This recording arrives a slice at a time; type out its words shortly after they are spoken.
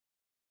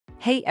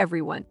Hey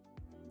everyone,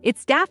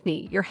 it's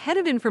Daphne, your head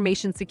of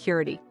information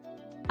security.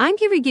 I'm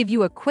here to give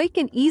you a quick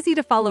and easy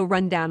to follow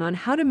rundown on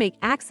how to make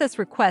access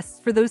requests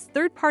for those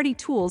third-party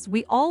tools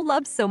we all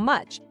love so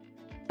much.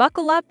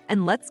 Buckle up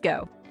and let's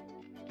go.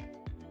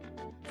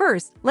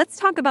 First, let's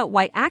talk about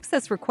why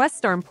access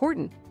requests are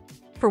important.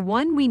 For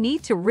one, we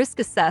need to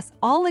risk assess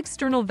all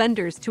external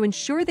vendors to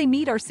ensure they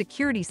meet our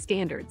security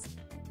standards.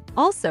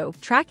 Also,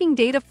 tracking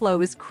data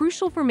flow is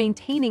crucial for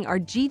maintaining our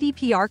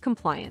GDPR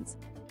compliance.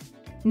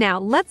 Now,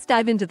 let's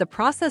dive into the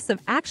process of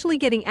actually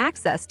getting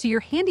access to your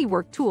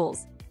handiwork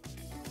tools.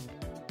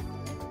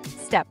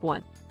 Step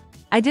 1.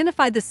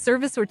 Identify the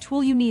service or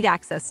tool you need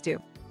access to.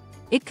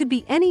 It could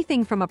be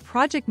anything from a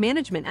project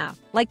management app,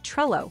 like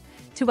Trello,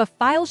 to a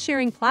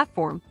file-sharing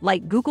platform,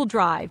 like Google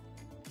Drive.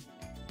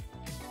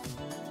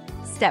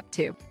 Step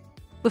 2.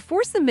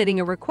 Before submitting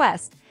a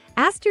request,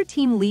 ask your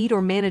team lead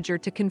or manager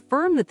to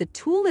confirm that the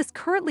tool is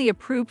currently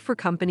approved for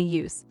company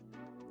use.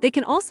 They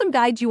can also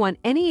guide you on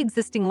any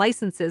existing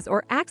licenses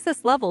or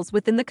access levels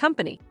within the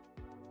company.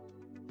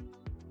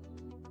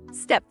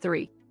 Step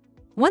 3.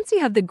 Once you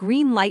have the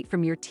green light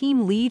from your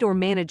team lead or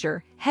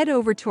manager, head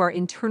over to our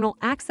internal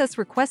access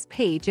request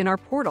page in our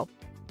portal.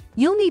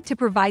 You'll need to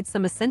provide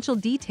some essential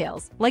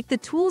details, like the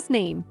tool's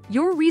name,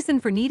 your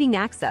reason for needing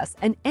access,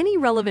 and any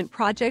relevant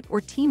project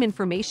or team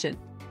information.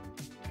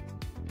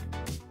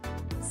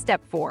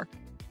 Step 4.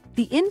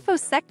 The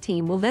InfoSec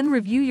team will then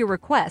review your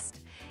request,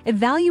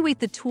 evaluate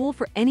the tool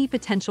for any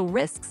potential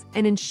risks,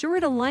 and ensure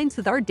it aligns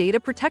with our data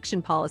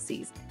protection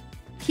policies.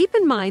 Keep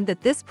in mind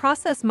that this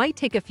process might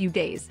take a few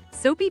days,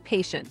 so be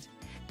patient.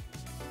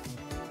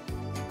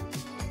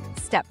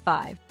 Step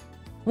 5.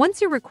 Once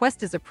your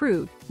request is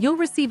approved, you'll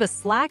receive a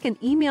Slack and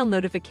email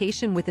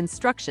notification with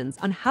instructions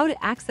on how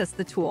to access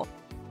the tool.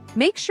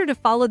 Make sure to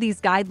follow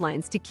these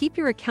guidelines to keep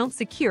your account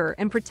secure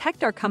and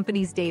protect our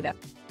company's data.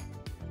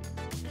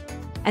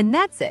 And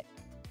that's it.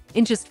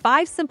 In just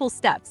 5 simple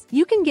steps,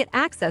 you can get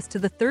access to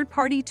the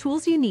third-party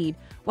tools you need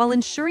while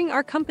ensuring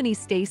our company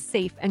stays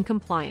safe and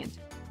compliant.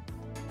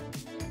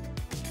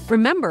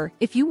 Remember,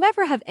 if you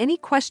ever have any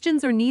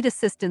questions or need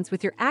assistance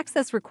with your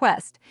access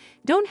request,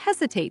 don't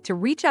hesitate to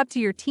reach out to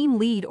your team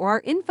lead or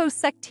our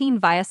InfoSec team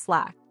via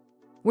Slack.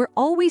 We're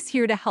always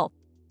here to help.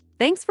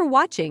 Thanks for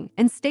watching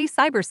and stay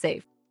cyber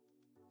safe.